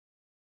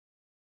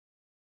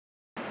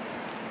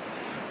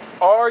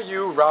Are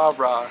you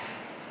rah-rah?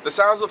 The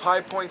sounds of High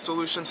Point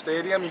Solution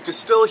Stadium you could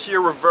still hear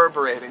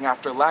reverberating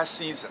after last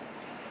season.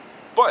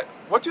 But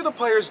what do the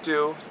players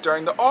do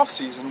during the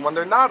off-season when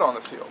they're not on the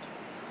field?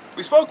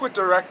 We spoke with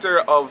Director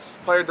of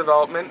Player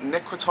Development,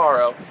 Nick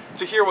Quattaro,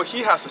 to hear what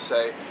he has to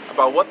say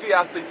about what the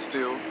athletes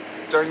do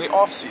during the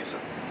off-season.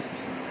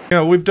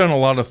 Yeah, we've done a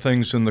lot of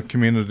things in the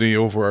community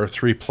over our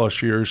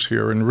 3+ years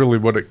here, and really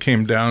what it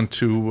came down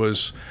to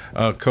was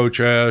Coach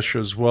Ash,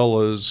 as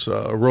well as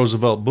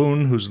Roosevelt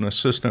Boone, who's an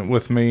assistant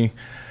with me,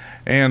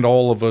 and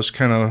all of us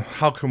kind of,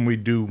 how can we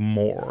do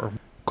more?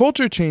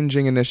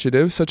 Culture-changing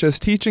initiatives such as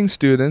teaching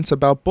students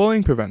about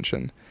bullying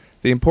prevention,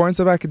 the importance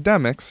of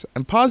academics,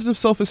 and positive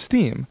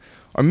self-esteem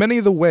are many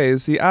of the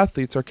ways the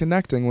athletes are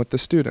connecting with the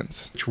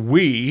students.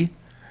 We,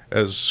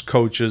 as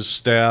coaches,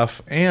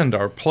 staff, and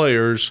our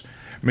players,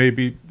 may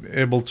be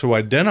able to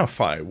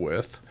identify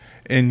with,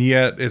 and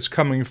yet it's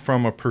coming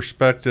from a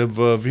perspective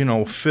of,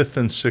 5th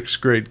and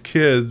 6th grade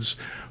kids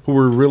who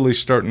are really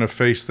starting to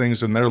face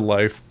things in their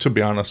life, to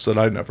be honest, that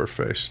I never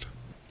faced.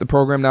 The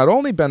program not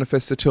only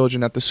benefits the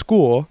children at the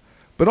school,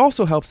 but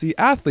also helps the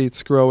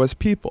athletes grow as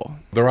people.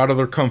 They're out of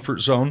their comfort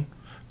zone.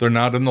 They're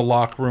not in the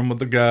locker room with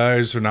the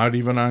guys. They're not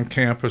even on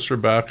campus or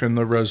back in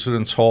the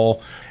residence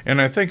hall.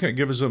 And I think it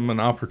gives them an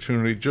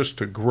opportunity just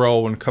to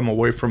grow and come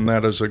away from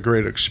that as a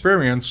great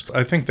experience.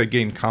 I think they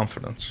gain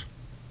confidence.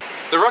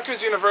 The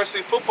Rutgers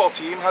University football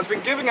team has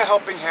been giving a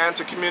helping hand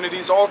to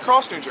communities all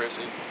across New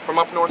Jersey, from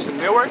up north in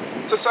Newark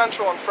to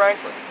Central and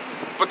Franklin.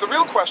 But the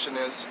real question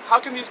is, how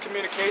can these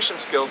communication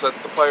skills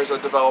that the players are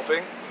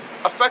developing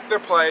affect their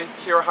play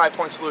here at High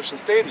Point Solution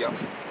Stadium?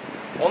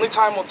 Only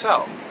time will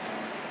tell.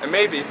 And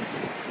maybe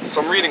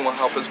some reading will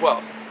help as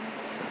well.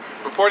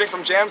 Reporting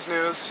from JAMS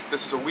News,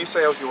 this is Oise,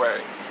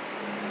 Ohiwerei.